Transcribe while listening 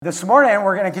This morning,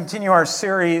 we're going to continue our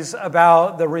series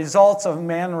about the results of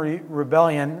man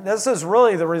rebellion. This is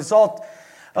really the result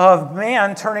of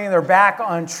man turning their back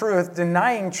on truth,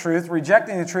 denying truth,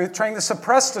 rejecting the truth, trying to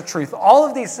suppress the truth. All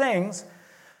of these things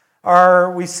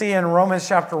we see in Romans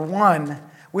chapter 1.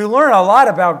 We learn a lot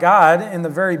about God in the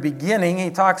very beginning. He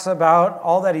talks about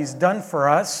all that He's done for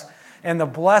us and the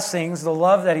blessings, the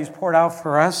love that He's poured out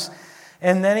for us.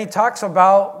 And then He talks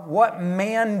about what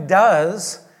man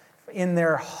does in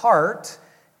their heart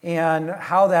and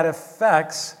how that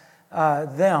affects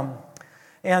them.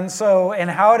 And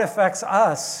how it affects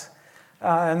us.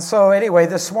 Anyway,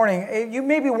 this morning, you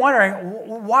may be wondering,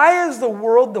 why is the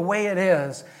world the way it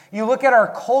is? You look at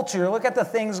our culture, you look at the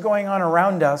things going on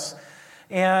around us,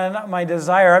 and my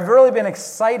desire, I've really been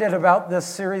excited about this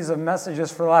series of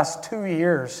messages for the last 2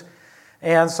 years.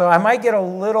 And so I might get a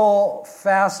little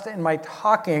fast in my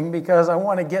talking because I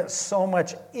want to get so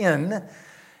much in.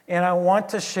 And I want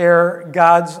to share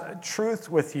God's truth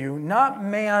with you, not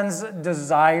man's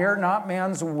desire, not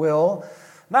man's will,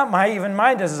 not even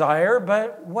my desire,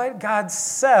 but what God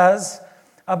says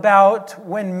about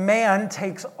when man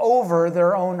takes over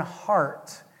their own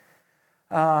heart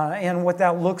and what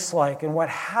that looks like and what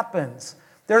happens.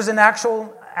 There's an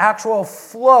actual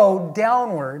flow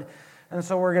downward, and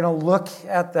so we're going to look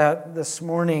at that this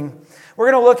morning.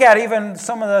 We're going to look at even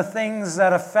some of the things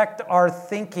that affect our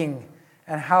thinking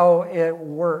and how it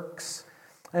works.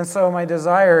 And so my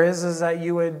desire is that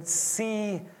you would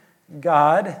see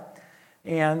God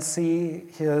and see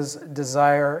His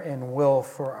desire and will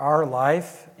for our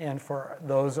life and for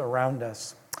those around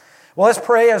us. Well, let's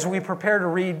pray as we prepare to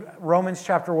read Romans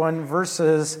chapter 1,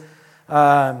 verses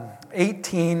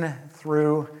 18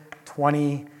 through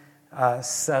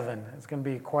 27. It's going to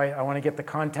be I want to get the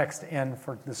context in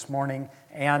for this morning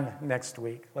and next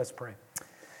week. Let's pray.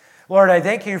 Lord, I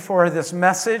thank you for this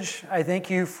message. I thank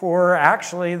you for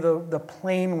actually the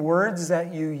plain words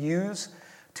that you use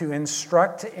to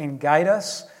instruct and guide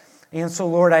us. And so,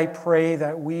 Lord, I pray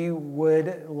that we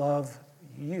would love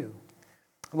you.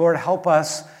 Lord, help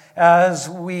us as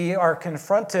we are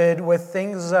confronted with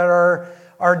things that are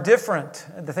different,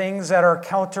 the things that are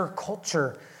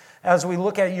counterculture. As we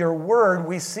look at your word,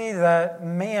 we see that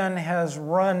man has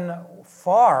run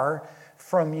far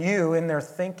from you in their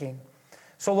thinking.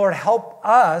 So, Lord, help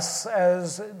us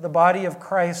as the body of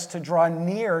Christ to draw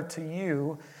near to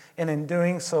you. And in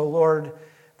doing so, Lord,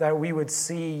 that we would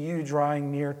see you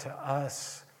drawing near to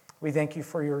us. We thank you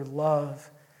for your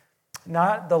love.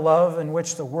 Not the love in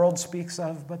which the world speaks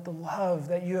of, but the love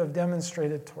that you have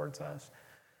demonstrated towards us.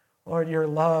 Lord, your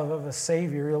love of a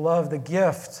Savior, your love, the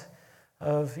gift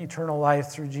of eternal life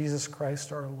through Jesus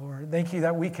Christ our Lord. Thank you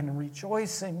that we can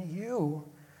rejoice in you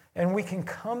and we can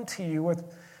come to you with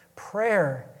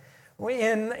prayer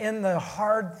in the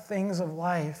hard things of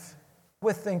life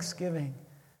with thanksgiving.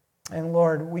 And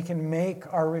Lord, we can make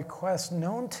our requests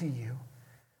known to you.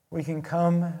 We can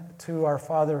come to our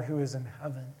Father who is in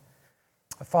heaven,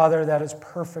 a Father that is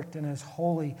perfect and is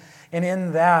holy. And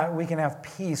in that, we can have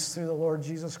peace through the Lord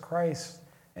Jesus Christ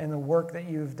and the work that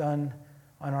you've done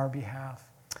on our behalf.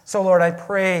 So, Lord, I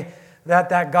pray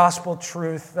that gospel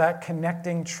truth, that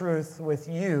connecting truth with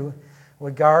you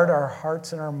would guard our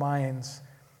hearts and our minds,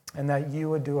 and that you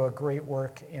would do a great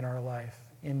work in our life.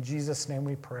 In Jesus' name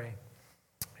we pray.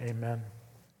 Amen.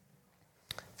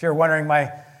 If you're wondering,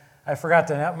 my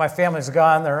family's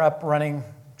gone. They're up running,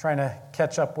 trying to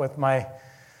catch up with my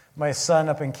son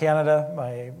up in Canada.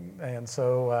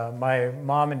 My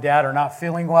mom and dad are not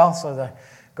feeling well, so they're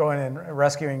going and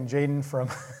rescuing Jaden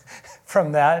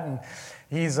from that. And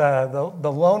he's the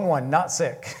lone one, not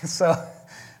sick. So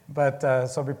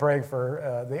be praying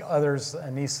for the others,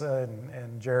 Anissa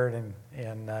and Jared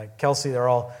and Kelsey. They're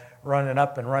all running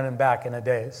up and running back in a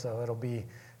day, so it'll be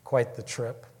quite the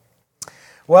trip.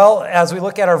 Well, as we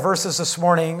look at our verses this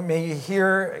morning, may you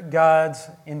hear God's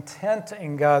intent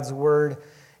in God's word,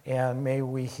 and may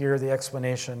we hear the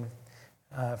explanation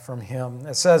from Him.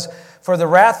 It says, "For the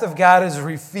wrath of God is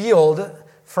revealed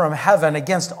from heaven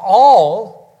against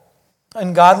all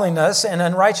ungodliness and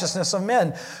unrighteousness of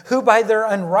men, who by their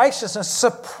unrighteousness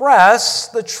suppress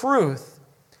the truth.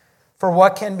 For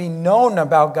what can be known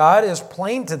about God is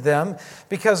plain to them,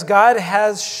 because God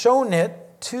has shown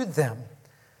it to them.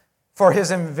 For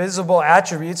His invisible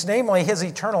attributes, namely His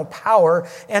eternal power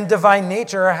and divine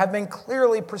nature, have been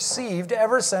clearly perceived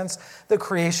ever since the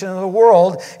creation of the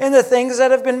world in the things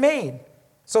that have been made,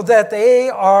 so that they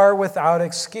are without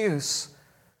excuse.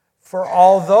 For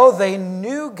although they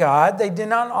knew God, they did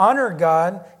not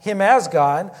honor him as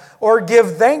God, or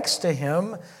give thanks to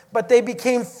him, but they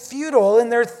became futile in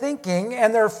their thinking,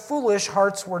 and their foolish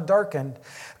hearts were darkened.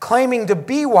 Claiming to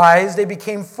be wise, they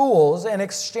became fools and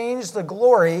exchanged the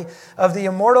glory of the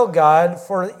immortal God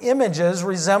for images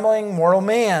resembling mortal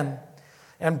man,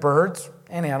 and birds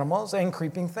and animals and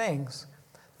creeping things.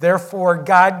 Therefore,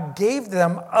 God gave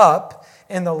them up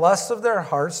in the lust of their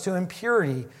hearts to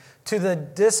impurity, to the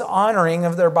dishonoring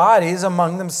of their bodies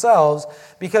among themselves,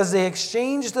 because they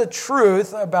exchanged the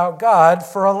truth about God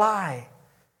for a lie.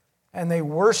 And they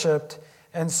worshipped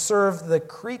and served the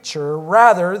creature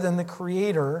rather than the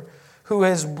Creator, who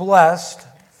is blessed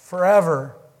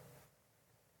forever.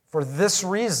 For this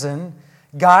reason,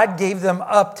 God gave them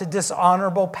up to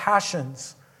dishonorable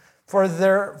passions. For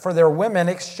their women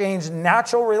exchanged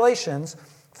natural relations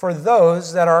for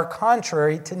those that are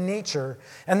contrary to nature.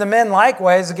 And the men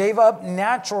likewise gave up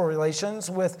natural relations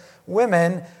with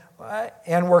women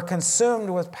and were consumed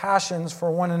with passions for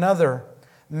one another.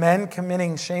 Men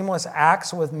committing shameless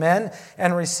acts with men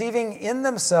and receiving in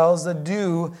themselves the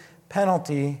due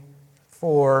penalty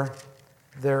for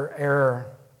their error.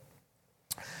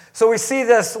 So we see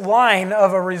this line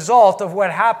of a result of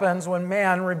what happens when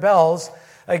man rebels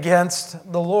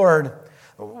against the Lord.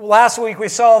 Last week we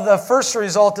saw the first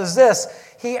result is this.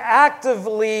 He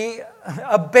actively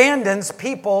abandons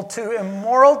people to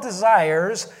immoral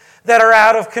desires that are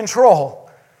out of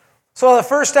control. So the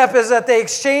first step is that they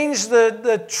exchange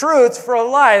the truth for a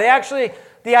lie.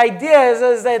 The idea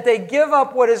is that they give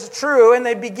up what is true and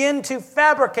they begin to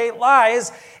fabricate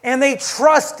lies, and they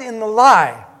trust in the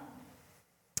lie.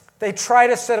 They try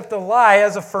to set up the lie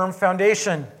as a firm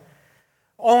foundation,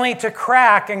 only to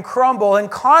crack and crumble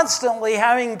and constantly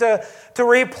having to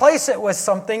replace it with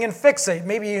something and fix it.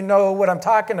 Maybe you know what I'm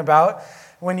talking about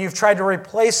when you've tried to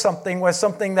replace something with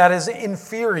something that is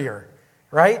inferior,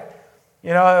 right?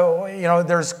 You know,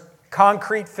 there's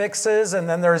concrete fixes, and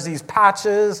then there's these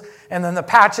patches, and then the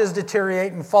patches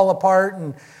deteriorate and fall apart,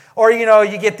 or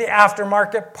you get the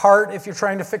aftermarket part if you're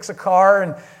trying to fix a car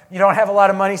and you don't have a lot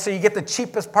of money, so you get the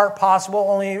cheapest part possible,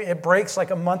 only it breaks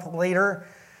like a month later.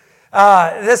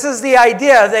 This is the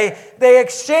idea. They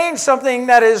exchange something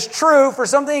that is true for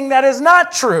something that is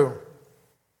not true,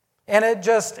 and it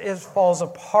just falls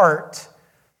apart.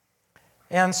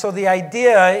 And so the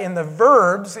idea in the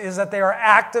verbs is that they are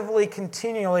actively,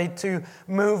 continually to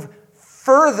move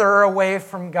further away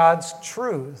from God's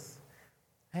truth.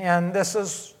 And this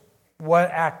is what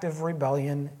active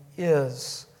rebellion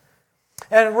is.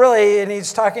 And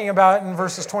he's talking about in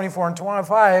verses 24 and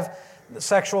 25, the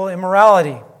sexual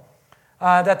immorality,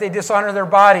 that they dishonor their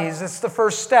bodies. It's the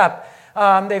first step.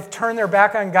 They've turned their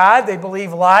back on God. They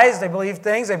believe lies. They believe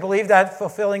things. They believe that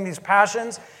fulfilling these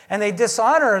passions. And they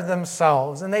dishonor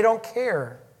themselves, and they don't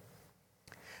care.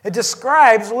 It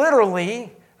describes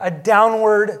literally a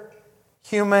downward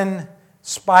human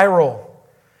spiral.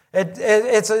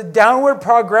 It's a downward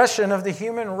progression of the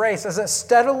human race as it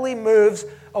steadily moves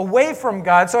away from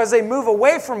God. So as they move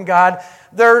away from God,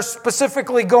 they're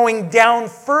specifically going down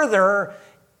further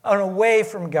and away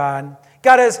from God.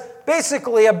 God has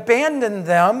basically abandoned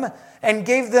them and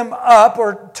gave them up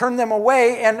or turned them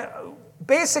away. And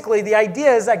basically the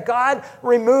idea is that God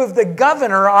removed the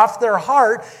governor off their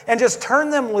heart and just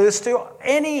turned them loose to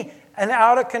an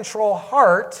out of control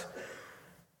heart.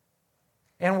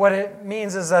 And what it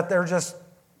means is that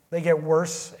they get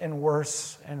worse and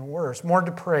worse and worse, more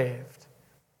depraved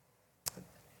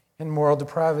in moral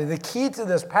depravity. The key to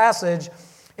this passage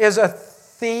is a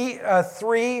three.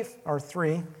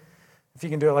 If you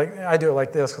can do it like I do it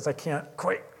like this because I can't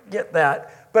quite get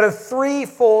that. But a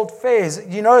threefold phase.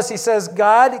 You notice he says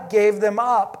God gave them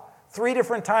up 3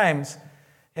 different times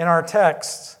in our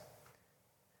text.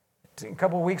 A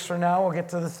couple of weeks from now, we'll get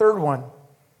to the third one.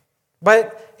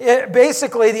 But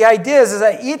basically, the idea is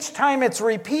that each time it's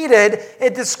repeated,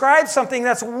 it describes something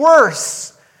that's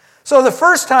worse. So the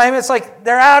first time, it's like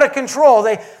they're out of control.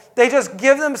 They just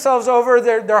give themselves over.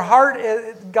 Their heart,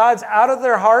 God's out of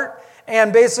their heart.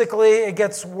 And basically, it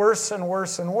gets worse and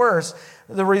worse and worse.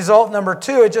 The result number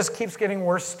 2, it just keeps getting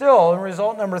worse still. And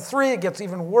result number 3, it gets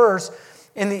even worse.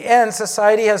 In the end,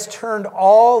 society has turned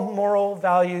all moral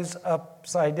values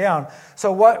upside down.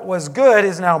 So what was good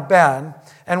is now bad,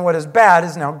 and what is bad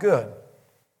is now good.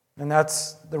 And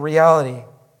that's the reality.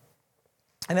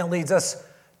 And it leads us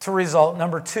to result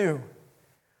number 2.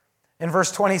 In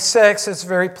verse 26, it's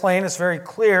very plain, it's very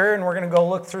clear, and we're going to go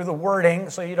look through the wording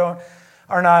so you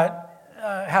are not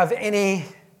have any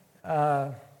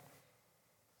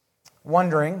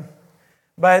wondering.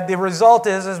 But the result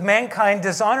is mankind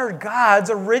dishonored God's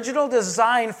original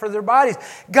design for their bodies.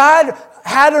 God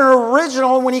had an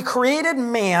original, when He created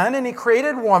man and He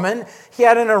created woman, He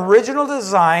had an original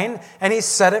design and He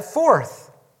set it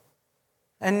forth.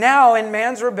 And now in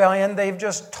man's rebellion, they've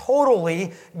just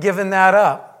totally given that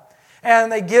up.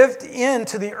 And they give in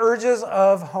to the urges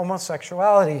of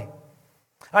homosexuality.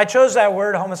 I chose that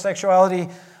word, homosexuality,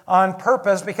 on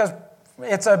purpose because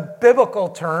it's a biblical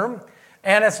term.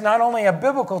 And it's not only a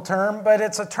biblical term, but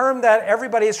it's a term that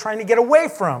everybody is trying to get away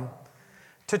from,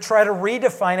 to try to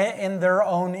redefine it in their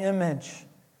own image.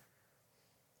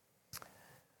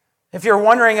 If you're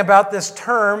wondering about this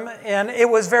term, and it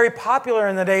was very popular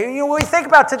in the day, we think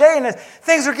about today, and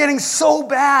things are getting so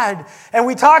bad, and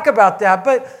we talk about that.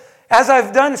 But as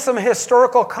I've done some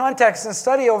historical context and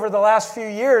study over the last few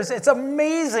years, it's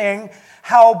amazing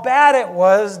how bad it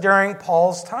was during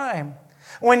Paul's time.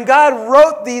 When God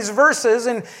wrote these verses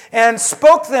and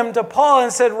spoke them to Paul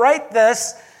and said, write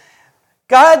this,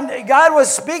 God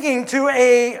was speaking to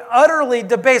a utterly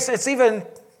debased, it's even,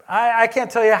 I can't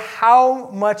tell you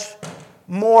how much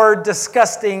more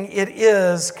disgusting it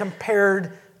is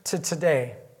compared to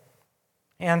today.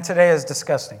 And today is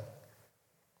disgusting.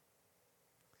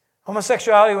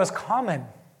 Homosexuality was common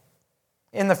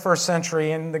in the first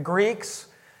century in the Greeks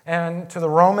and to the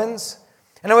Romans.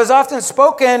 And it was often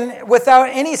spoken without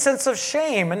any sense of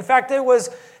shame. In fact, there was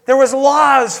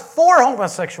laws for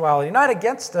homosexuality, not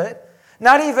against it,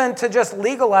 not even to just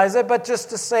legalize it, but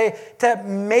just to say, to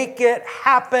make it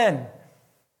happen.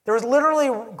 There was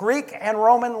literally Greek and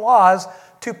Roman laws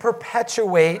to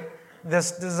perpetuate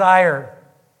this desire.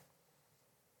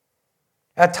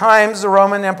 At times, the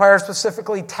Roman Empire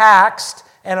specifically taxed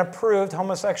and approved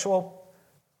homosexual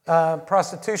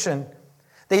prostitution.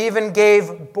 They even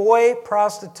gave boy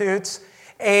prostitutes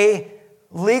a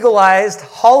legalized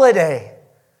holiday.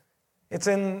 It's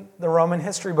in the Roman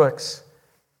history books.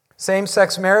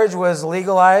 Same-sex marriage was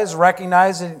legalized,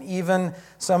 recognized, and even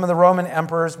some of the Roman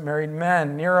emperors married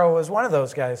men. Nero was one of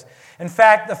those guys. In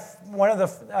fact, one of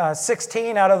the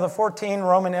 16 out of the 14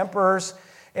 Roman emperors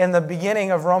in the beginning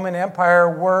of Roman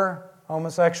Empire were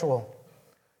homosexual.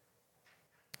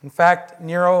 In fact,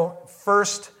 Nero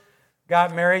first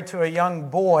got married to a young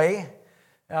boy,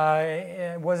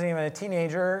 wasn't even a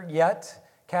teenager yet,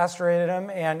 castrated him,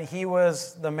 and he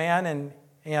was the man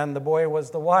and the boy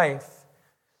was the wife.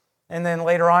 And then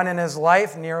later on in his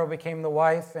life, Nero became the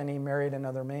wife and he married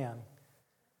another man.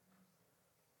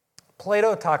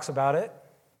 Plato talks about it,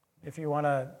 if you want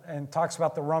to, and talks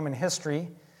about the Roman history.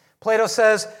 Plato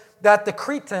says that the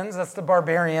Cretans, that's the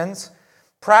barbarians,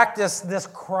 practiced this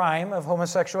crime of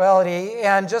homosexuality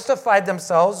and justified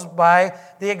themselves by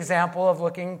the example of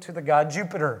looking to the god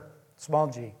Jupiter, small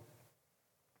g.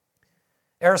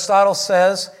 Aristotle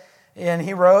says, and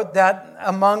he wrote that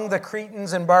among the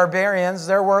Cretans and barbarians,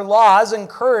 there were laws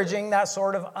encouraging that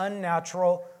sort of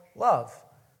unnatural love.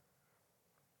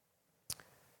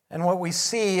 And what we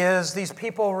see is these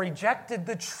people rejected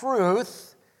the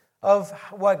truth of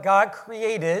what God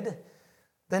created,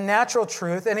 the natural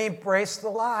truth, and embraced the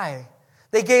lie.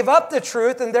 They gave up the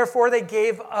truth, and therefore they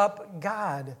gave up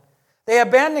God. They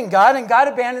abandoned God, and God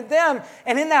abandoned them.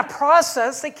 And in that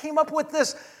process, they came up with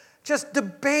this just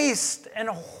debased and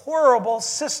horrible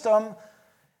system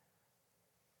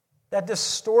that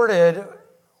distorted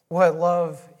what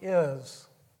love is,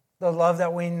 the love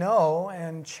that we know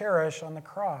and cherish on the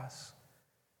cross.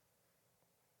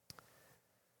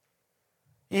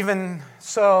 Even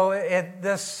so,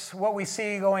 what we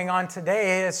see going on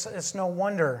today, it's no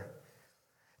wonder.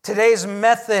 Today's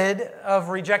method of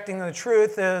rejecting the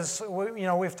truth is,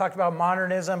 we've talked about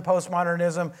modernism,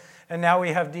 postmodernism, and now we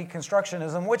have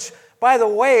deconstructionism, which, by the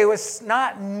way, was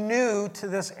not new to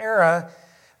this era.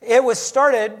 It was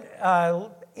started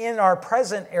in our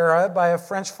present era by a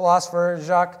French philosopher,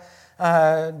 Jacques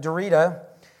Derrida.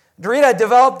 Derrida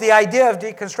developed the idea of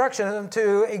deconstructionism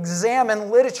to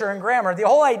examine literature and grammar. The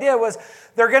whole idea was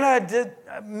they're going to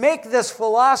make this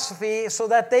philosophy so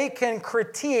that they can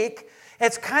critique.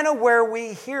 It's kind of where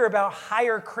we hear about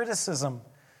higher criticism.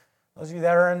 Those of you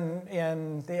that are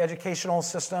in the educational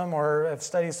system or have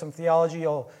studied some theology,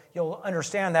 you'll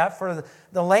understand that. For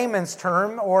the layman's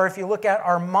term, or if you look at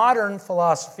our modern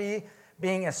philosophy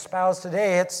being espoused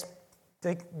today, it's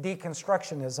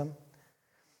deconstructionism.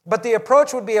 But the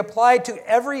approach would be applied to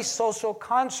every social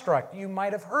construct. You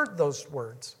might have heard those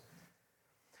words.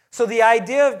 So the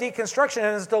idea of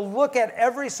deconstruction is to look at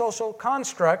every social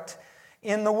construct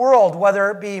in the world, whether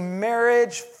it be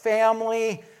marriage,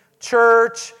 family,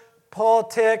 church,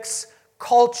 politics,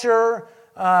 culture,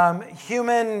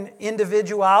 human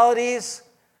individualities,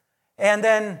 and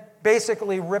then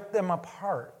basically rip them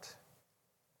apart.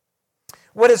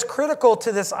 What is critical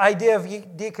to this idea of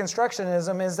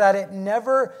deconstructionism is that it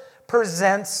never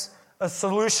presents a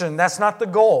solution. That's not the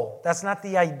goal. That's not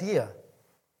the idea.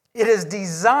 It isn't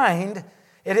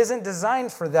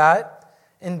designed for that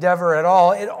endeavor at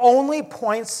all. It only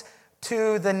points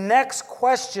to the next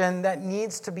question that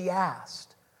needs to be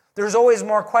asked. There's always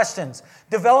more questions.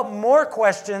 Develop more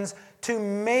questions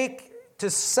to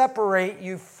separate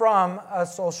you from a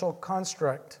social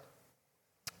construct.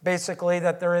 Basically,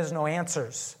 that there is no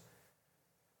answers,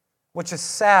 which is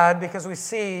sad because we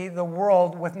see the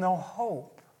world with no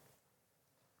hope.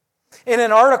 In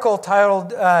an article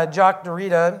titled Jacques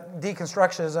Derrida,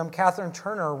 Deconstructionism, Catherine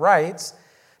Turner writes,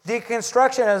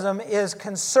 deconstructionism is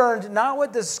concerned not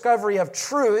with the discovery of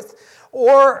truth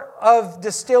or of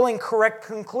distilling correct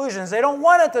conclusions. They don't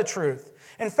want the truth.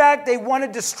 In fact, they want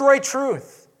to destroy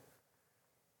truth.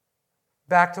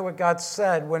 Back to what God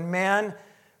said, when man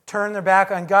turned their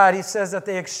back on God, he says that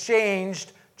they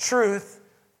exchanged truth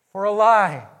for a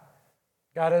lie.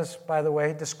 God is, by the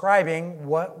way, describing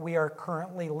what we are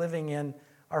currently living in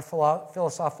our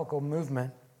philosophical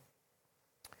movement.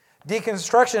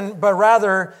 Deconstruction, but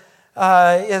rather,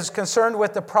 is concerned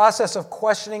with the process of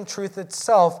questioning truth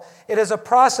itself. It is a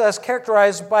process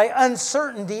characterized by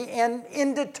uncertainty and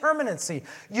indeterminacy.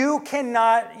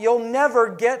 You'll never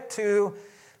get to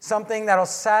something that'll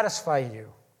satisfy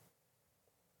you.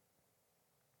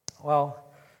 Well,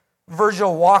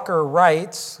 Virgil Walker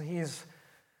writes, he's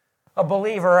a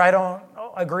believer. I don't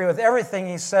agree with everything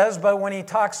he says, but when he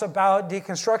talks about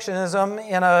deconstructionism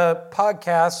in a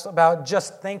podcast about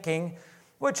just thinking,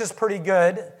 which is pretty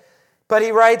good, but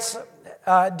he writes,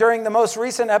 during the most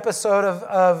recent episode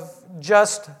of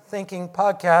Just Thinking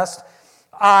podcast,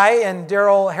 I and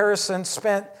Daryl Harrison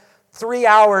spent 3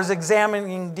 hours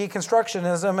examining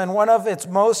deconstructionism, and one of its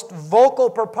most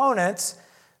vocal proponents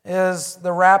is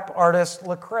the rap artist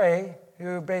Lecrae,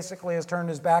 who basically has turned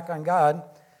his back on God.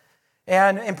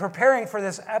 And in preparing for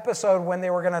this episode, when they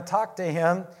were going to talk to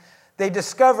him, they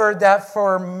discovered that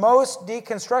for most,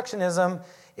 deconstructionism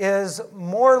is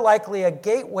more likely a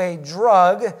gateway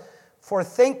drug for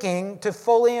thinking to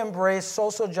fully embrace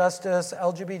social justice,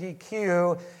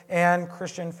 LGBTQ, and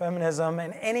Christian feminism,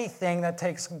 and anything that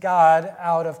takes God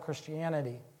out of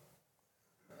Christianity.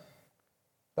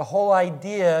 The whole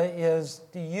idea is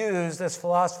to use this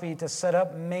philosophy to set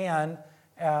up man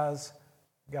as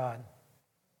God.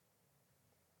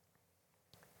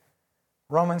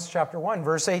 Romans chapter 1,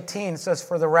 verse 18 says,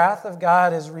 "For the wrath of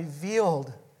God is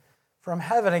revealed from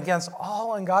heaven against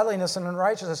all ungodliness and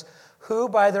unrighteousness, who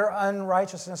by their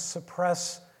unrighteousness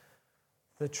suppress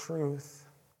the truth."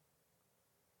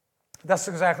 That's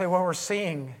exactly what we're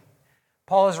seeing.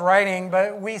 Paul is writing,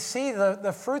 but we see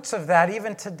the fruits of that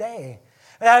even today.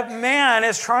 That man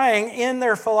is trying in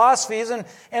their philosophies, and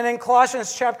in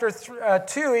Colossians chapter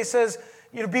 2, he says,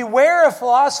 beware of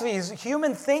philosophies,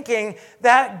 human thinking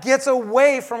that gets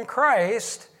away from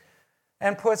Christ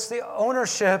and puts the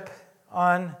ownership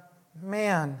on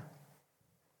man.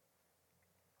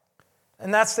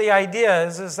 And that's the idea,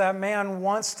 is that man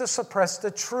wants to suppress the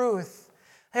truth.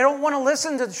 They don't want to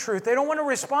listen to the truth. They don't want to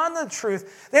respond to the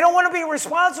truth. They don't want to be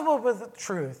responsible for the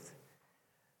truth.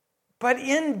 But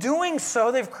in doing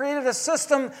so, they've created a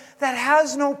system that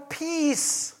has no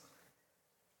peace,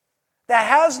 that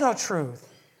has no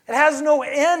truth. It has no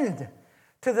end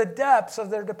to the depths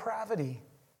of their depravity.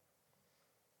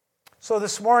 So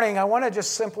this morning, I want to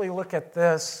just simply look at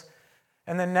this,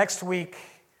 and then next week,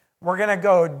 we're going to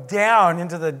go down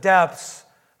into the depths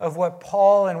of what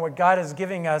Paul and what God is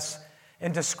giving us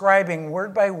in describing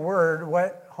word by word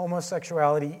what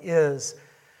homosexuality is.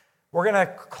 We're going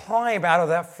to climb out of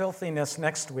that filthiness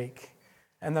next week,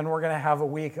 and then we're going to have a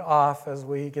week off as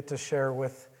we get to share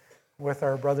with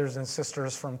our brothers and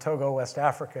sisters from Togo, West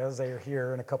Africa, as they are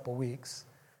here in a couple weeks.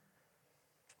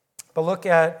 But look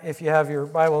at, if you have your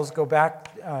Bibles, go back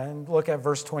and look at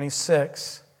verse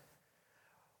 26.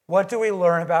 What do we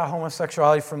learn about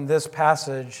homosexuality from this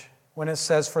passage when it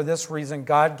says, "For this reason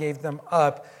God gave them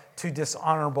up to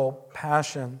dishonorable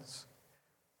passions"?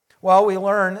 Well, we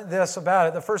learn this about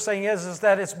it. The first thing is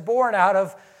that it's born out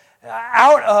of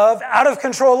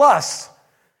control lusts.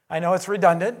 I know it's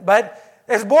redundant, but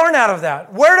it's born out of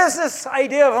that. Where does this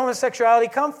idea of homosexuality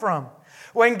come from?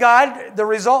 When God, the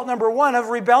result number one of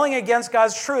rebelling against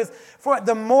God's truth, for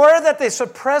the more that they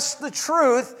suppress the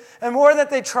truth, and more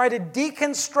that they try to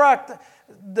deconstruct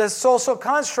the social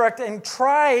construct and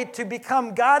try to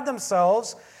become God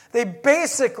themselves, they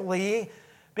basically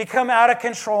become out of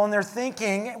control in their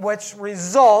thinking, which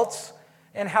results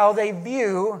in how they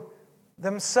view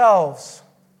themselves.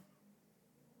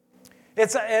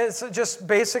 It's just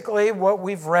basically what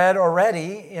we've read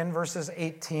already in verses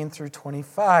 18 through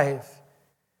 25.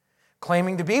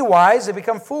 Claiming to be wise, they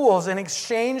become fools and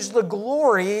exchange the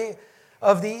glory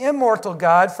of the immortal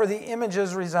God for the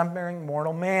images resembling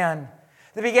mortal man.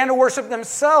 They began to worship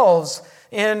themselves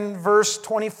in verse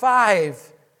 25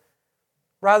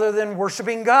 rather than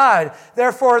worshiping God.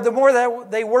 Therefore, the more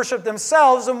that they worship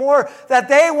themselves, the more that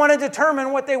they want to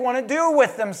determine what they want to do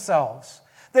with themselves.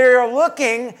 They are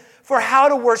looking for how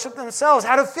to worship themselves,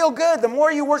 how to feel good. The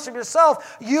more you worship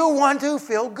yourself, you want to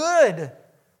feel good.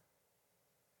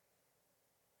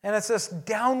 And it's this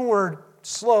downward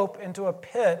slope into a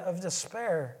pit of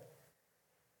despair.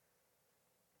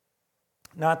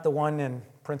 Not the one in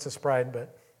Princess Bride,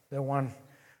 but the one,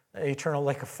 the eternal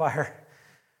lake of fire.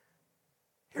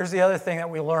 Here's the other thing that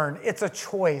we learn. It's a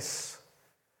choice.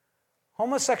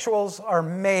 Homosexuals are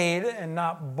made and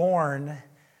not born.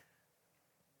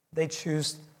 They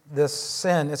choose this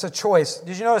sin. It's a choice.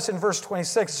 Did you notice in verse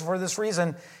 26, for this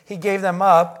reason, he gave them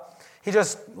up. He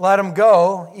just let them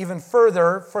go even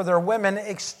further, for their women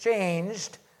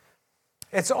exchanged.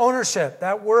 It's ownership.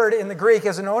 That word in the Greek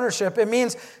is an ownership. It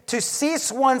means to cease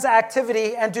one's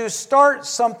activity and to start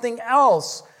something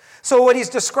else. So what he's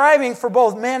describing for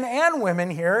both men and women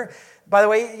here, by the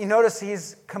way, you notice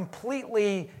he's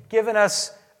completely given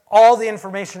us all the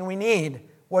information we need.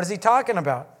 What is he talking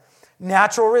about?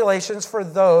 Natural relations for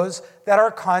those that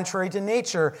are contrary to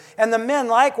nature. And the men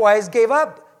likewise gave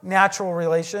up natural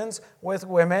relations with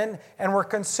women and were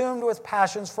consumed with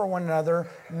passions for one another,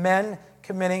 men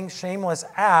committing shameless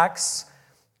acts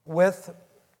with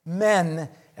men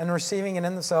and receiving in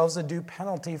themselves a due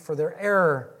penalty for their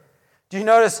error. Do you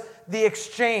notice the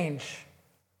exchange?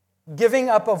 Giving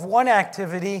up of one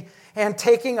activity and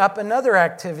taking up another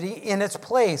activity in its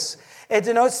place. It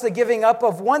denotes the giving up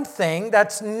of one thing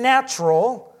that's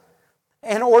natural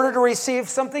in order to receive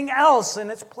something else in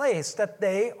its place that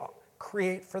they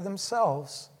create for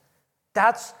themselves.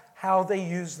 That's how they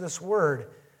use this word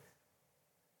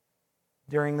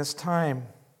during this time.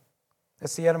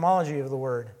 That's the etymology of the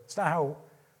word. It's not how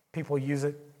people use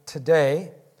it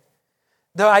today.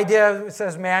 The idea, it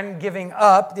says man giving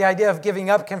up, the idea of giving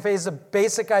up conveys the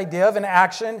basic idea of an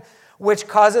action which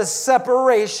causes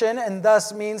separation and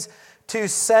thus means to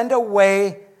send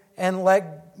away and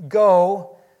let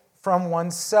go from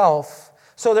oneself.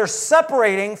 So they're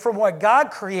separating from what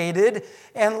God created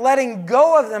and letting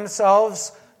go of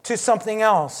themselves to something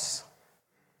else.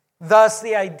 Thus,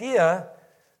 the idea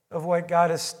of what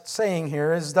God is saying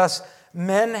here is thus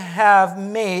men have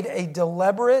made a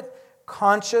deliberate,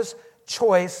 conscious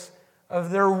choice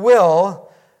of their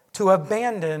will to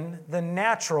abandon the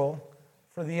natural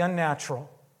for the unnatural.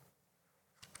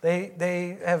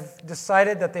 They have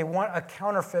decided that they want a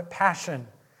counterfeit passion.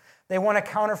 They want a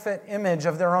counterfeit image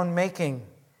of their own making.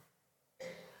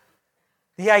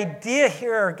 The idea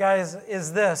here, guys,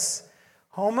 is this.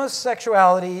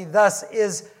 Homosexuality, thus,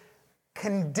 is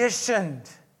conditioned.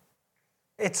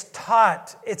 It's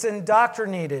taught. It's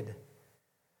indoctrinated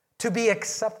to be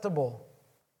acceptable.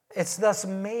 It's thus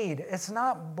made. It's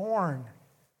not born.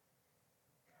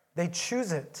 They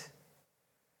choose it.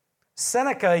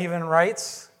 Seneca even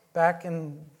writes,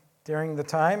 during the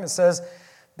time, it says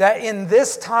that in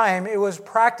this time it was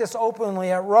practiced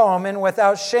openly at Rome and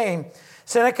without shame.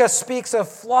 Seneca speaks of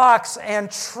flocks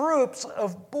and troops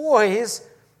of boys,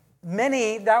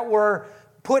 many that were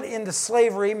put into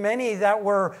slavery, many that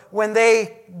were, when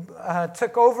they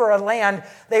took over a land,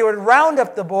 they would round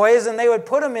up the boys and they would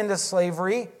put them into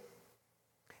slavery.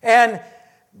 And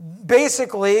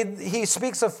basically, he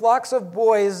speaks of flocks of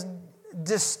boys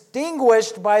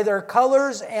distinguished by their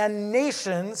colors and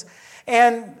nations,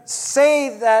 and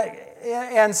says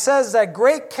that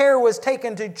great care was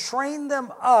taken to train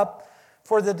them up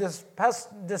for the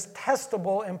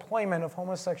detestable employment of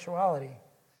homosexuality.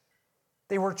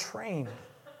 They were trained.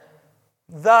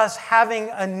 Thus, having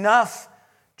enough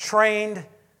trained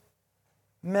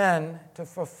men to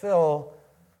fulfill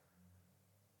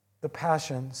the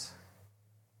passions,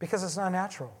 because it's not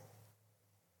natural.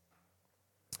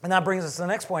 And that brings us to the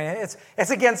next point. It's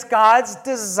against God's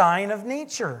design of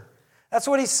nature. That's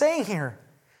what he's saying here.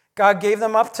 God gave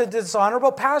them up to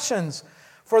dishonorable passions,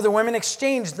 for the women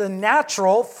exchanged the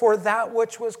natural for that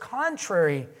which was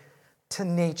contrary to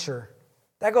nature.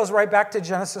 That goes right back to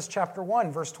Genesis chapter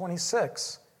 1, verse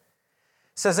 26.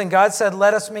 It says, and God said,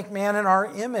 let us make man in our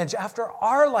image, after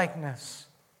our likeness.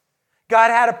 God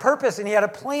had a purpose and he had a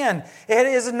plan. It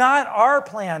is not our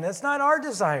plan. It's not our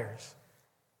desires.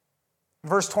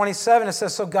 Verse 27, it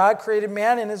says, so God created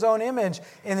man in his own image.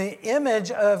 In the image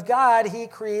of God, he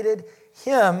created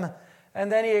him.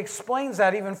 And then he explains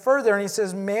that even further, and he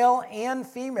says, male and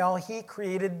female, he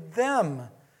created them.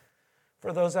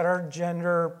 For those that are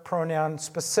gender pronoun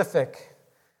specific.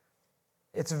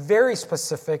 It's very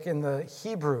specific in the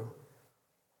Hebrew.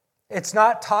 It's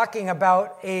not talking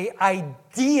about an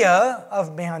idea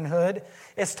of manhood.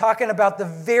 It's talking about the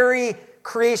very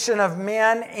creation of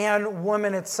man and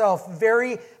woman itself.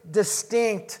 Very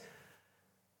distinct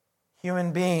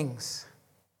human beings.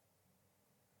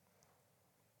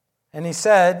 And he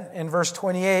said in verse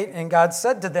 28, and God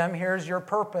said to them, here's your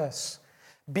purpose.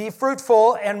 Be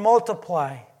fruitful and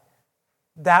multiply.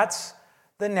 That's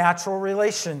the natural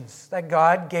relations that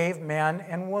God gave man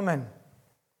and woman.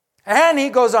 And he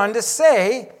goes on to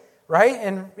say, right,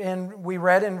 and we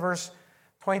read in verse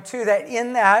 22, that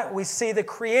in that we see the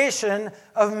creation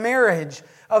of marriage,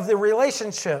 of the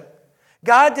relationship.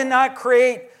 God did not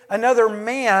create another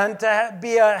man to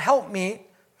be a helpmeet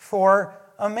for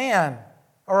a man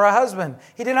or a husband.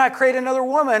 He did not create another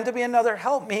woman to be another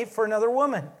helpmeet for another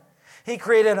woman. He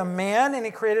created a man and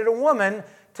he created a woman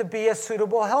to be a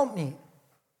suitable helpmeet.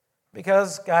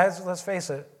 Because, guys, let's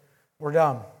face it, we're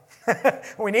dumb.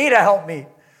 We need a helpmeet,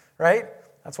 right?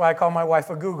 That's why I call my wife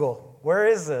a Google. Where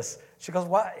is this? She goes,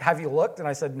 "What? Have you looked?" And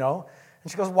I said, "No."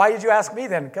 And she goes, "Why did you ask me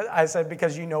then?" I said,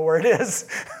 "Because you know where it is."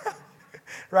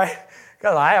 Right?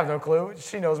 Because I have no clue.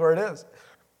 She knows where it is.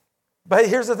 But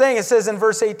here's the thing. It says in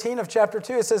verse 18 of chapter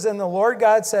 2, it says, and the Lord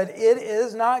God said, it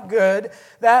is not good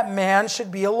that man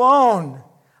should be alone.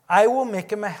 I will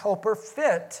make him a helper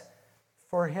fit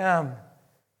for him.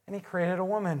 And he created a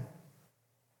woman.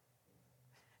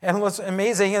 And what's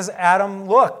amazing is Adam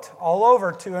looked all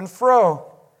over to and fro.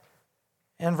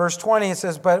 In verse 20 it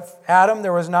says, but Adam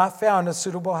there was not found a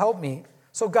suitable helpmeet.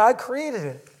 So God created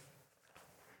it.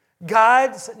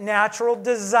 God's natural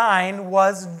design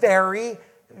was very,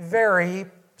 very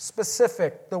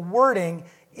specific. The wording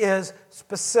is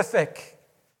specific.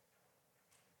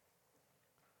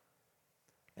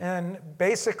 And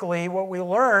basically what we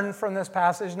learn from this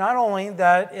passage, not only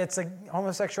that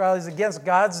homosexuality is against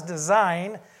God's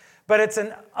design, but it's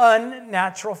an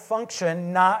unnatural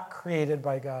function not created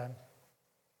by God.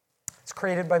 It's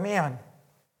created by man.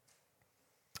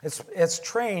 It's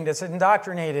trained, it's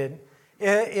indoctrinated.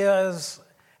 It is,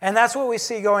 and that's what we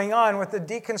see going on with the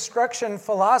deconstruction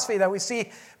philosophy that we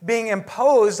see being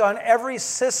imposed on every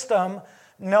system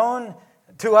known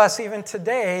to us even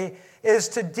today, is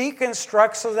to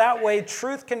deconstruct so that way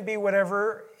truth can be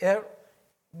whatever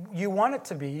you want it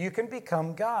to be. You can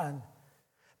become God.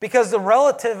 Because the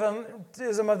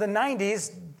relativism of the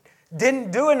 90s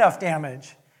didn't do enough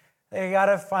damage. They got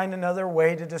to find another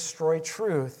way to destroy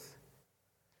truth.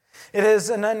 It is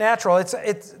an unnatural.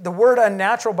 The word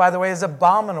unnatural, by the way, is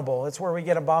abominable. It's where we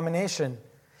get abomination.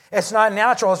 It's not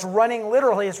natural. It's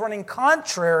running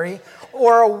contrary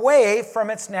or away from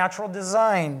its natural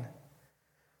design.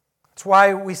 That's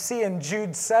why we see in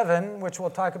Jude 7, which we'll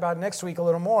talk about next week a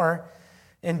little more,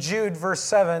 in Jude verse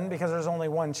 7, because there's only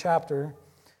one chapter,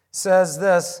 says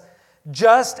this,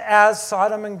 just as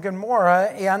Sodom and Gomorrah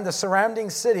and the surrounding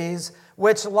cities,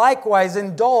 which likewise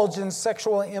indulged in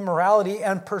sexual immorality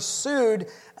and pursued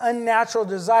unnatural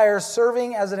desires,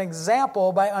 serving as an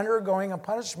example by undergoing a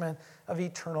punishment of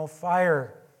eternal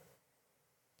fire.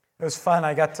 It was fun.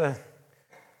 I got to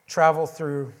travel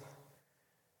through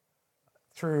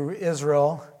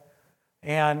Israel,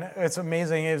 and it's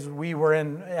amazing. We were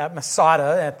at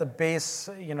Masada at the base.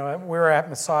 We were at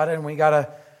Masada, and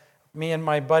me and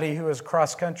my buddy who was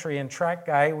cross country and track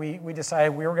guy, we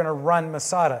decided we were going to run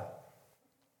Masada.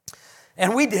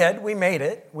 And we did. We made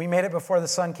it. We made it before the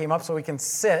sun came up so we can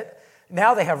sit.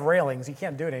 Now they have railings. You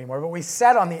can't do it anymore. But we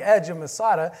sat on the edge of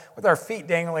Masada with our feet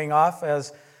dangling off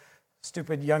as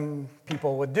stupid young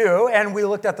people would do. And we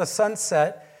looked at the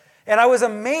sunset. And I was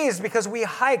amazed because we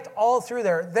hiked all through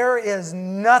there. There is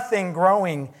nothing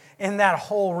growing in that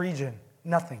whole region.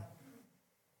 Nothing.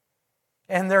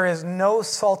 And there is no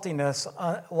saltiness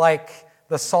like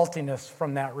the saltiness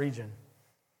from that region.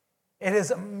 It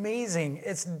is amazing.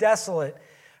 It's desolate.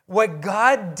 What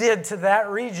God did to that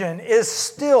region is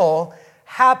still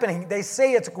happening. They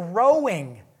say it's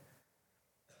growing.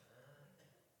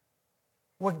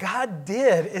 What God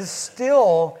did is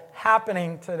still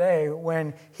happening today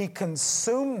when He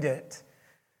consumed it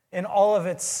in all of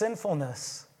its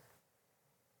sinfulness.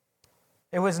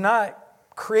 It was not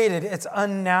created. It's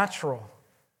unnatural.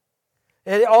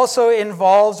 It also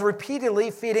involves repeatedly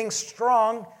feeding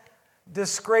strong,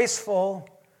 disgraceful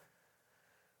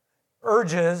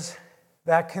urges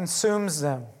that consumes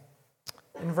them.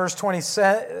 In verse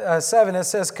 27, it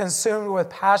says, consumed with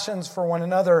passions for one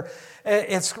another.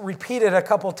 It's repeated a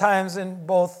couple times in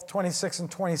both 26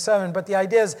 and 27, but the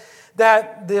idea is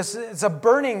that this is a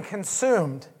burning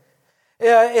consumed.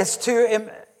 It's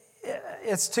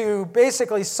to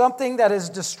basically something that is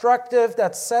destructive,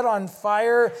 that's set on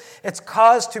fire. It's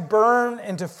caused to burn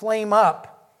and to flame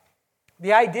up.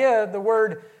 The idea, the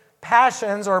word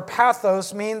passions or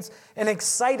pathos, means an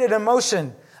excited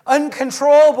emotion,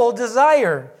 uncontrollable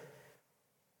desire,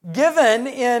 given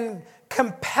in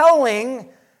compelling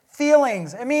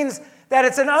feelings. It means that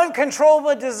it's an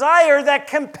uncontrollable desire that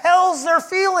compels their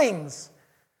feelings.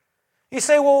 You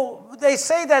say, well, they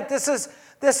say that this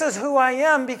is who I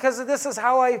am because this is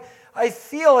how I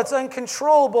feel. It's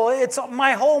uncontrollable. It's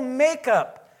my whole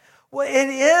makeup. Well, it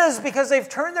is because they've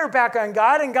turned their back on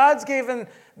God and God's given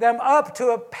them up to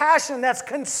a passion that's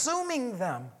consuming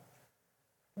them.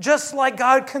 Just like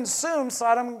God consumed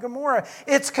Sodom and Gomorrah.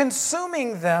 It's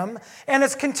consuming them and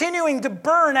it's continuing to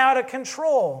burn out of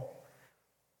control.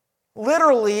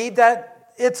 Literally,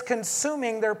 that it's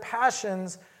consuming their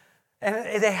passions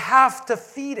and they have to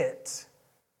feed it.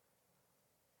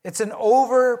 It's an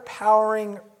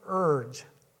overpowering urge.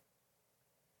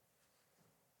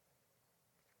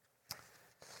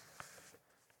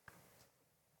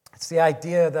 It's the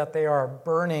idea that they are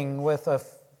burning with a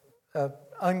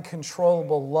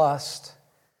uncontrollable lust,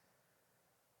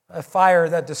 a fire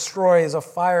that destroys, a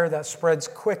fire that spreads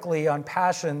quickly on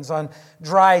passions, on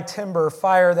dry timber,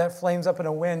 fire that flames up in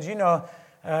a wind. You know,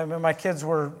 my kids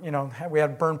were, we had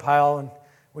a burn pile and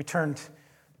we turned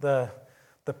the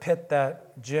pit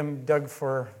that Jim dug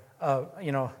for, a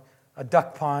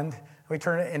duck pond, we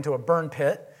turned it into a burn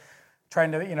pit,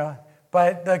 trying to,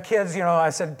 but the kids, I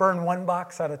said, burn one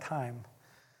box at a time.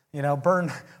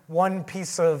 Burn one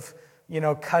piece of,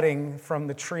 cutting from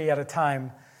the tree at a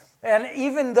time. And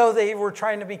even though they were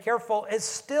trying to be careful, it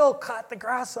still caught the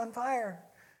grass on fire.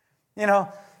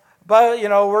 But,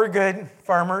 we're good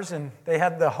farmers, and they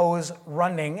had the hose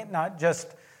running, not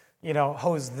just,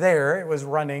 hose there. It was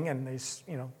running, and they,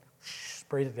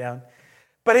 sprayed it down.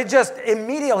 But it just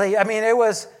immediately, it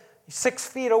was 6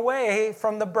 feet away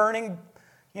from the burning,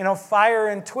 fire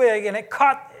and twig, and it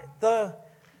caught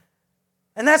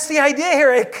and that's the idea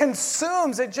here. It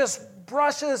consumes, it just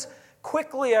brushes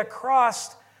quickly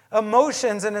across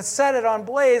emotions, and it set it on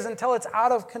blaze until it's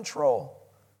out of control.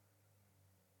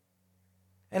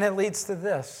 And it leads to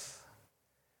this.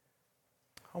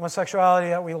 Homosexuality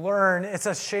that we learn, it's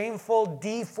a shameful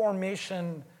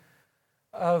deformation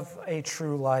of a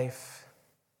true life.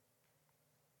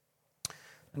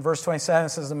 In verse 27, it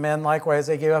says, the men likewise,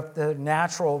 they gave up the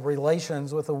natural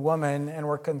relations with a woman and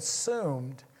were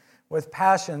consumed with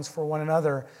passions for one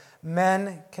another,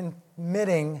 men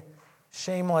committing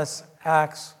shameless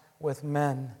acts with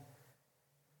men.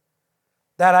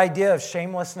 That idea of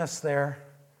shamelessness there,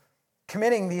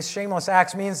 committing these shameless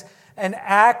acts, means an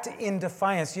act in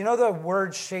defiance. The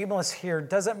word shameless here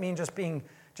doesn't mean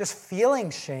just feeling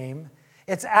shame.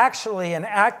 It's actually an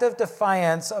act of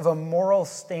defiance of a moral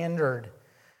standard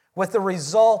with the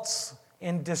results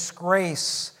in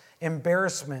disgrace,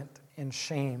 embarrassment, and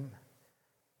shame.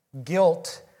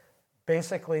 Guilt,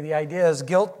 basically the idea is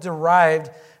guilt derived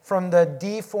from the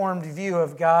deformed view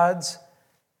of God's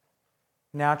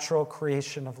natural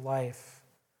creation of life.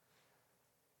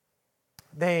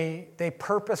 They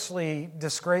purposely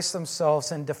disgrace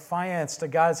themselves in defiance to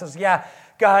God. It says, yeah,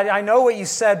 God, I know what you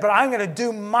said, but I'm going to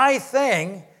do my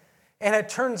thing. And it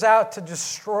turns out to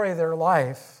destroy their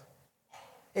life.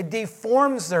 It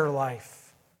deforms their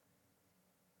life.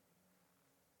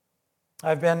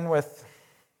 I've been with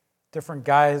different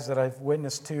guys that I've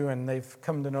witnessed to, and they've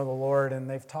come to know the Lord, and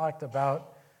they've talked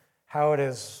about how it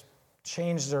has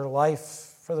changed their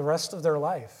life for the rest of their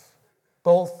life,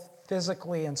 both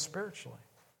physically and spiritually.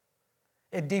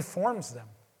 It deforms them.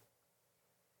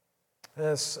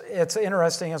 It's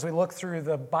interesting, as we look through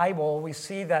the Bible, we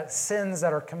see that sins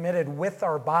that are committed with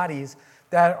our bodies,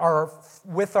 the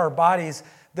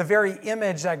very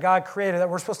image that God created, that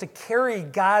we're supposed to carry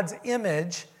God's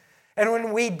image. And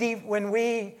when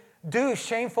we do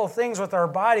shameful things with our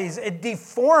bodies, it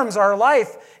deforms our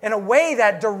life in a way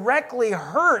that directly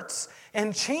hurts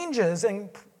and changes and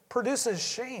produces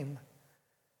shame.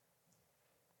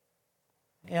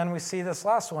 And we see this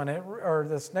last one, or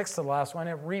this next to the last one,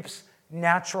 it reaps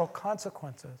natural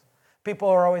consequences. People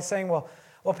are always saying, well,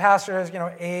 Pastor, has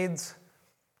AIDS,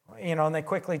 and they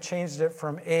quickly changed it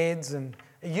from AIDS, and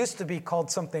it used to be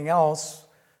called something else,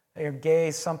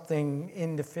 gay something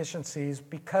indeficiencies,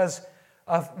 because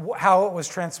of how it was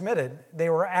transmitted. They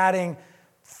were adding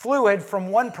fluid from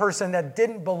one person that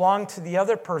didn't belong to the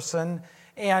other person,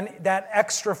 and that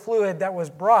extra fluid that was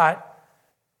brought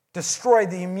destroyed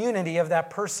the immunity of that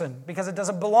person because it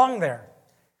doesn't belong there.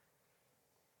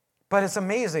 But it's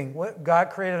amazing.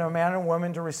 God created a man and a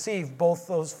woman to receive both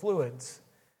those fluids,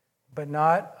 but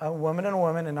not a woman and a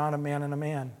woman and not a man and a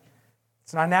man.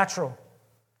 It's not natural.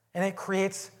 And it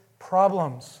creates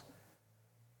problems.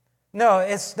 No,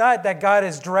 it's not that God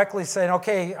is directly saying,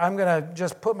 okay, I'm going to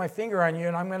just put my finger on you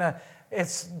and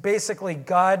it's basically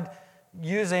God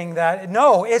using that.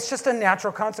 No, it's just a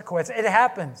natural consequence. It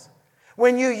happens.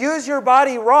 When you use your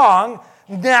body wrong,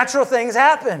 natural things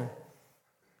happen.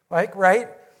 Like, right?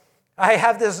 I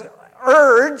have this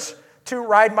urge to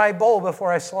ride my bull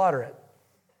before I slaughter it.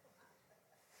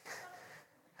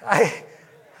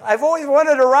 I've always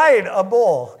wanted to ride a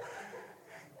bull.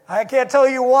 I can't tell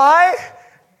you why,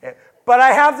 but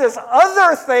I have this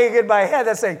other thing in my head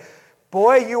that's saying,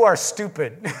 boy, you are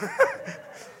stupid.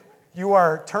 You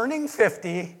are turning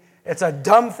 50. It's a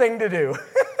dumb thing to do.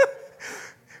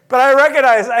 But I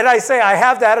recognize, and I say, I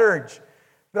have that urge.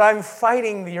 But I'm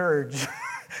fighting the urge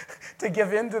to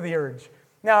give in to the urge.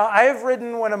 Now, I have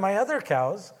ridden one of my other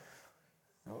cows,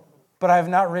 but I have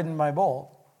not ridden my bull.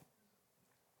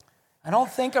 I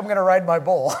don't think I'm going to ride my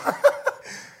bull.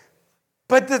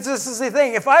 But this is the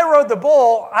thing. If I rode the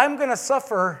bull, I'm going to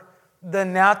suffer the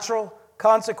natural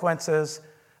consequences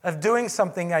of doing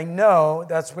something I know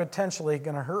that's potentially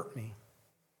going to hurt me.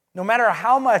 No matter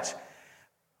how much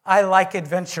I like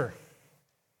adventure,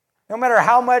 no matter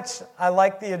how much I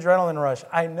like the adrenaline rush,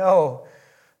 I know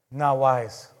not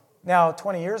wise. Now,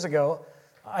 20 years ago,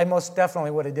 I most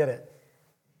definitely would have did it.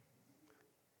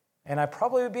 And I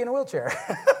probably would be in a wheelchair.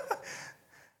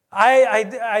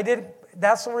 I did.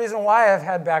 That's the reason why I've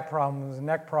had back problems,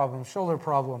 neck problems, shoulder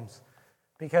problems,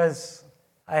 because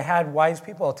I had wise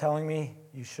people telling me,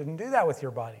 you shouldn't do that with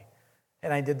your body.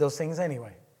 And I did those things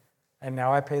anyway. And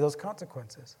now I pay those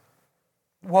consequences.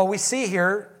 Well, we see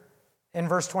here in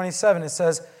verse 27, it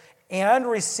says, and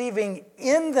receiving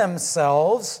in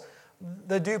themselves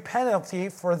the due penalty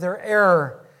for their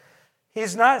error.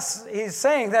 He's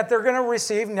saying that they're going to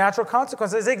receive natural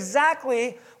consequences. It's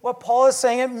exactly what Paul is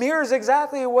saying. It mirrors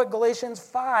exactly what Galatians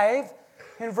 5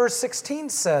 in verse 16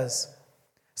 says.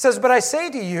 It says, but I say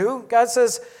to you, God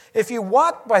says, if you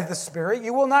walk by the Spirit,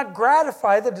 you will not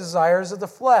gratify the desires of the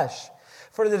flesh.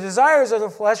 For the desires of the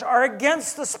flesh are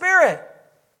against the Spirit.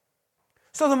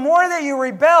 So the more that you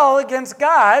rebel against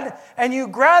God and you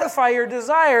gratify your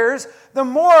desires, the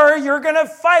more you're going to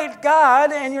fight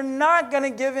God and you're not going to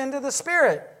give in to the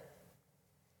Spirit.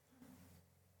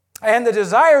 And the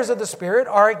desires of the Spirit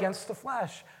are against the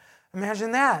flesh.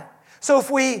 Imagine that. So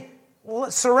if we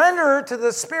surrender to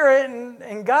the Spirit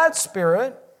and God's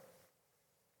Spirit,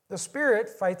 the Spirit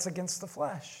fights against the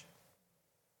flesh.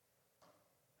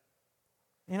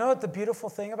 You know what the beautiful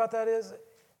thing about that is?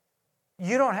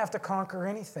 You don't have to conquer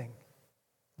anything.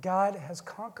 God has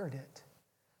conquered it.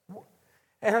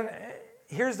 And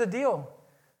here's the deal.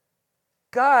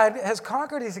 God has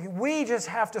conquered these things. We just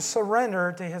have to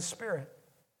surrender to His Spirit.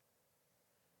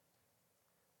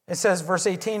 It says, verse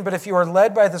 18, but if you are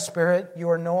led by the Spirit, you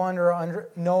are no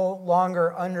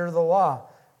longer under the law.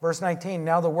 Verse 19,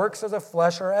 now the works of the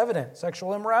flesh are evident.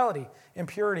 Sexual immorality,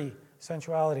 impurity,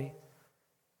 sensuality.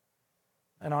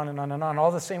 And on and on and on. All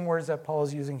the same words that Paul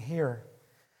is using here.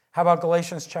 How about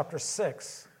Galatians chapter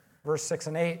 6, verse 6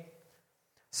 and 8? It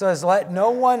says, let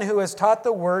no one who has taught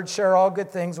the word share all good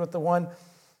things with the one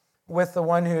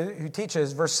who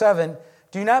teaches. Verse 7,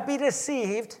 do not be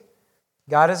deceived.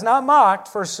 God is not mocked,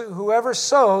 for whoever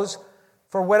sows,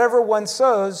 for whatever one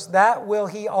sows, that will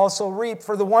he also reap.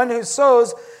 For the one who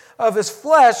sows of his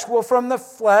flesh will from the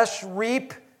flesh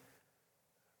reap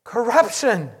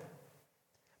corruption.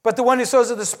 But the one who sows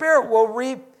of the Spirit will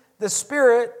reap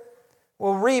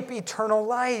eternal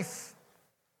life.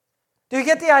 Do you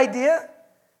get the idea?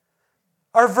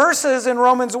 Our verses in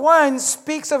Romans 1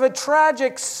 speaks of a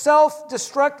tragic,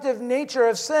 self-destructive nature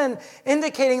of sin,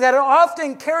 indicating that it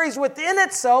often carries within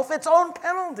itself its own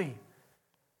penalty.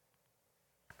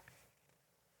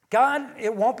 God,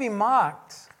 it won't be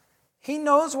mocked. He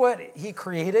knows what He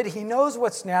created. He knows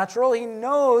what's natural. He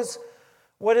knows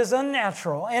what is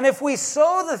unnatural. And if we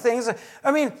sow the things,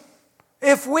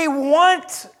 if we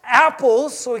want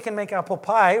apples so we can make apple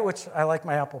pie, which I like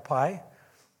my apple pie,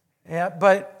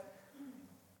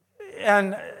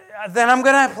 and then I'm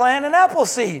going to plant an apple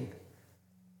seed.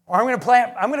 Or I'm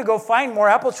going to go find more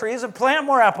apple trees and plant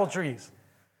more apple trees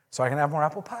so I can have more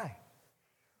apple pie.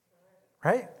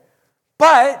 Right?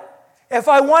 But if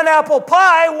I want apple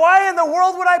pie, why in the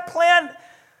world would I plant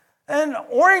an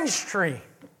orange tree?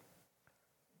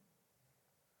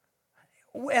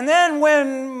 And then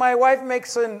when my wife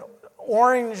makes an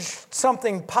orange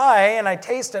something pie and I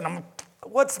taste it and I'm,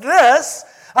 what's this?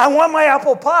 I want my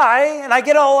apple pie, and I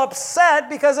get all upset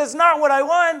because it's not what I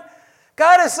want.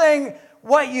 God is saying,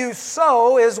 what you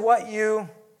sow is what you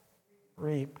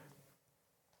reap.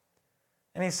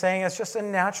 And he's saying it's just a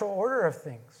natural order of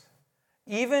things.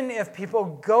 Even if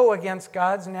people go against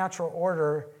God's natural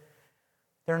order,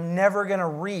 they're never going to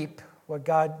reap what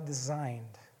God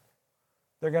designed.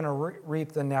 They're going to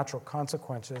reap the natural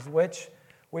consequences, which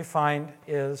we find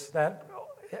is that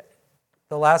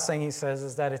the last thing he says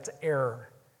is that it's error.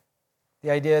 The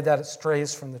idea that it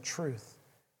strays from the truth.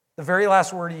 The very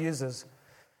last word he uses,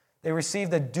 they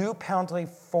receive the due penalty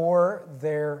for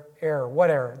their error. What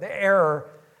error? The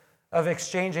error of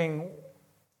exchanging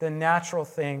the natural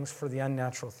things for the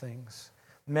unnatural things.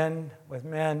 Men with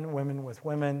men, women with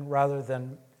women, rather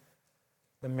than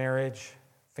the marriage,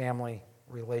 family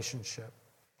relationship.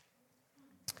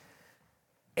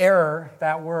 Error,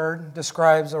 that word,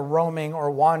 describes a roaming or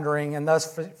wandering, and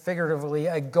thus figuratively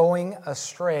a going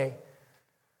astray.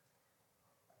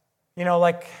 You know,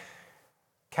 like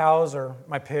cows or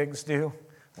my pigs do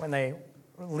when they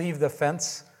leave the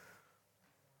fence.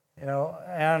 You know,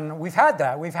 and we've had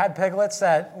that. We've had piglets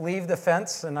that leave the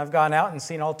fence, and I've gone out and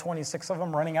seen all 26 of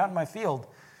them running out in my field.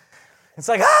 It's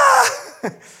like, ah!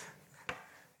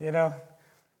 You know,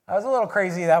 I was a little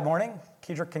crazy that morning,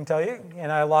 Kedrick can tell you,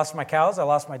 and I lost my cows, I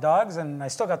lost my dogs, and I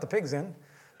still got the pigs in.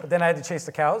 But then I had to chase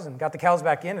the cows and got the cows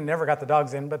back in and never got the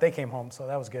dogs in, but they came home, so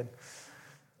that was good.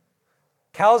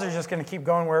 Cows are just going to keep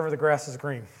going wherever the grass is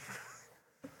green.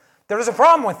 There was a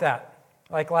problem with that,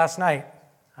 like last night.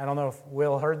 I don't know if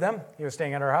Will heard them. He was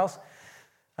staying at our house.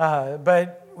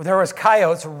 But there was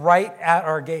coyotes right at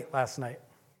our gate last night.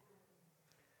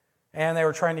 And they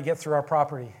were trying to get through our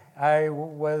property. I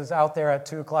was out there at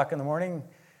 2 o'clock in the morning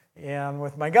and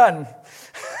with my gun.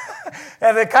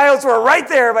 And the coyotes were right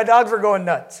there. My dogs were going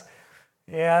nuts.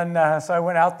 And so I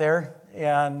went out there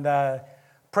and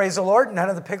praise the Lord, none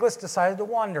of the piglets decided to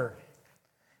wander.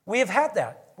 We have had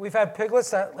that. We've had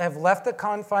piglets that have left the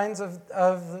confines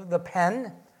of the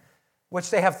pen, which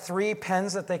they have 3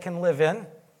 pens that they can live in.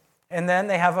 And then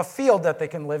they have a field that they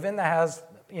can live in that has,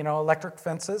 electric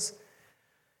fences.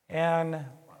 And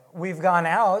we've gone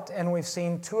out and we've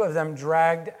seen 2 of them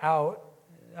dragged out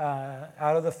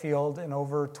of the field and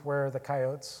over to where the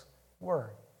coyotes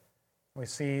were. We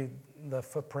see the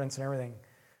footprints and everything.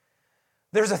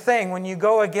 There's a thing, when you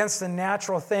go against the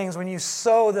natural things, when you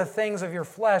sow the things of your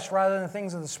flesh rather than the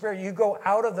things of the Spirit, you go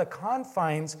out of the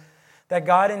confines that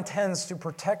God intends to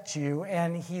protect you,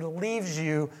 and He leaves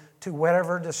you to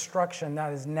whatever destruction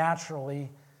that is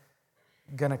naturally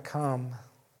going to come.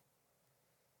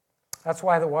 That's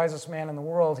why the wisest man in the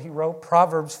world, he wrote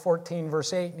Proverbs 14,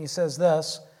 verse 8, and he says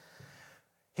this.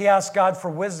 He asked God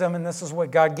for wisdom, and this is what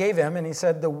God gave him. And he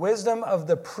said, the wisdom of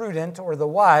the prudent or the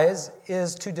wise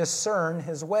is to discern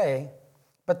his way,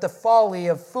 but the folly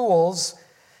of fools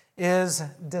is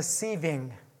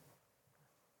deceiving.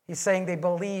 He's saying they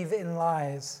believe in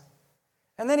lies.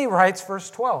 And then he writes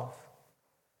verse 12.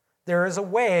 There is a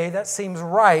way that seems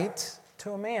right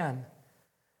to a man,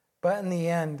 but in the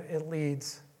end it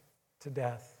leads to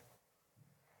death.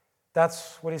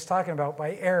 That's what he's talking about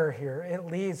by error here. It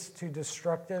leads to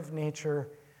destructive nature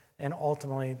and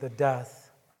ultimately the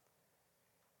death.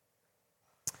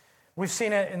 We've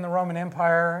seen it in the Roman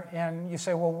Empire, and you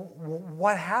say, well,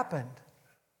 what happened?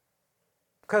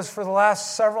 Because for the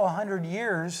last several hundred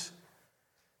years,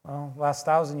 last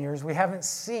 1,000 years, we haven't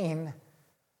seen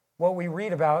what we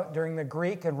read about during the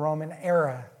Greek and Roman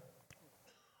era.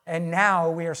 And now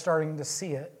we are starting to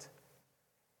see it.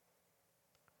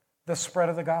 The spread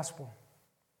of the gospel.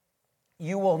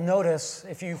 You will notice,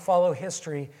 if you follow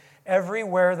history,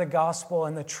 everywhere the gospel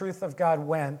and the truth of God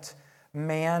went,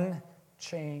 man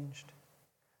changed.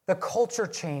 The culture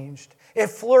changed. It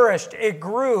flourished. It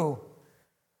grew.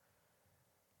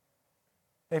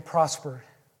 They prospered.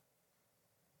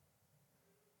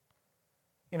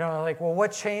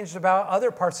 What changed about other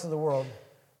parts of the world?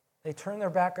 They turned their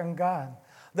back on God.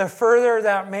 The further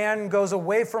that man goes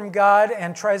away from God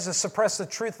and tries to suppress the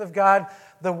truth of God,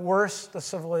 the worse the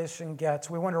civilization gets.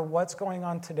 We wonder what's going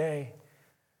on today.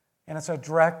 And it's a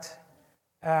direct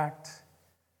act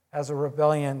as a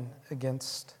rebellion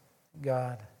against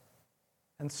God.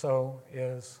 And so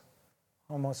is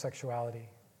homosexuality.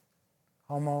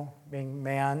 Homo being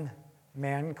man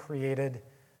created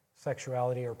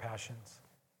sexuality or passions.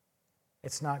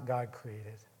 It's not God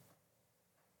created.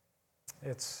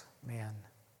 It's man.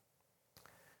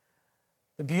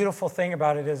 The beautiful thing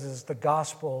about it is the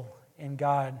gospel in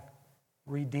God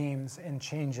redeems and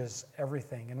changes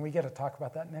everything. And we get to talk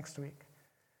about that next week.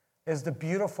 is the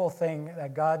beautiful thing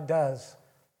that God does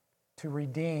to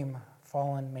redeem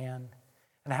fallen man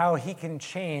and how he can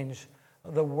change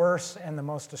the worst and the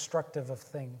most destructive of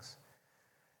things.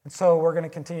 And so we're going to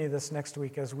continue this next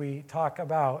week as we talk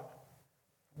about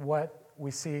what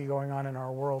we see going on in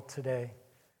our world today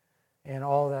and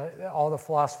all the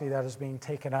philosophy that is being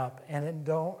taken up. And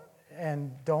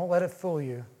don't let it fool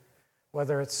you,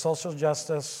 whether it's social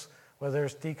justice, whether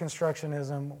it's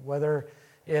deconstructionism, whether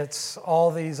it's all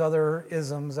these other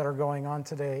isms that are going on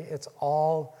today. It's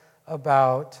all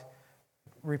about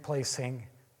replacing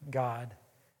God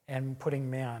and putting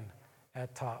man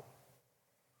at top.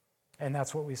 And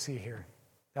that's what we see here.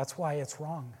 That's why it's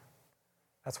wrong.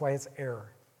 That's why it's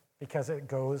error, because it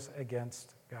goes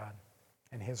against God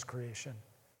and his creation.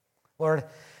 Lord,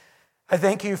 I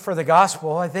thank you for the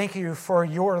gospel. I thank you for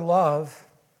your love,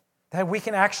 that we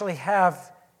can actually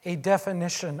have a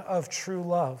definition of true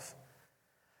love,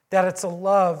 that it's a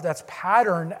love that's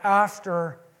patterned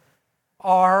after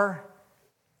our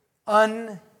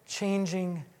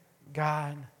unchanging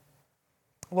God.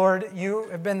 Lord, you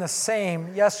have been the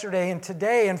same yesterday and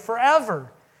today and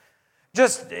forever.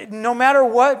 Just no matter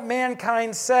what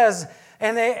mankind says,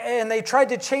 and they tried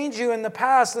to change you in the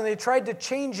past, and they tried to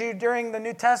change you during the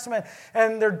New Testament,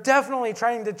 and they're definitely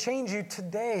trying to change you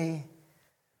today.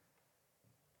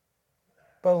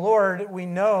 But Lord, we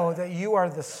know that you are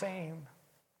the same.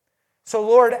 So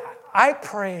Lord, I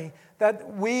pray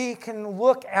that we can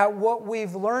look at what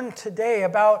we've learned today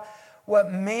about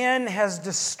what man has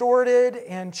distorted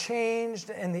and changed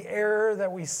and the error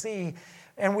that we see,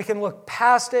 and we can look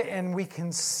past it and we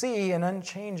can see an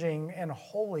unchanging and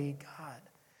holy God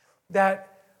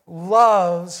that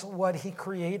loves what he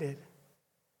created,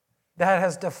 that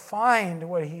has defined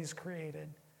what he's created,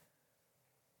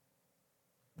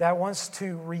 that wants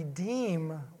to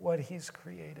redeem what he's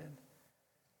created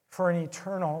for an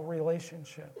eternal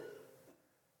relationship.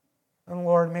 And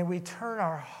Lord, may we turn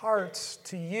our hearts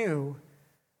to you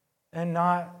and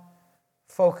not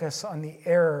focus on the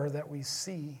error that we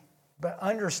see, but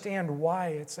understand why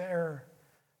it's error,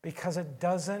 because it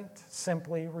doesn't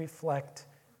simply reflect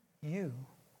you.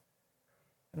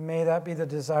 And may that be the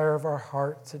desire of our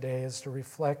heart today, is to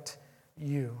reflect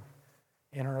you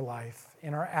in our life,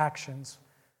 in our actions.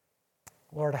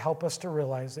 Lord, help us to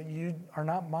realize that you are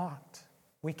not mocked.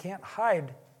 We can't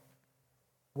hide.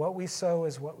 What we sow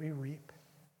is what we reap.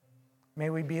 May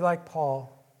we be like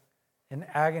Paul and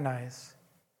agonize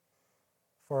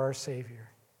for our Savior.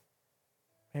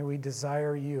 May we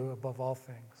desire you above all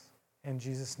things. In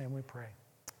Jesus' name we pray.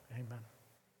 Amen.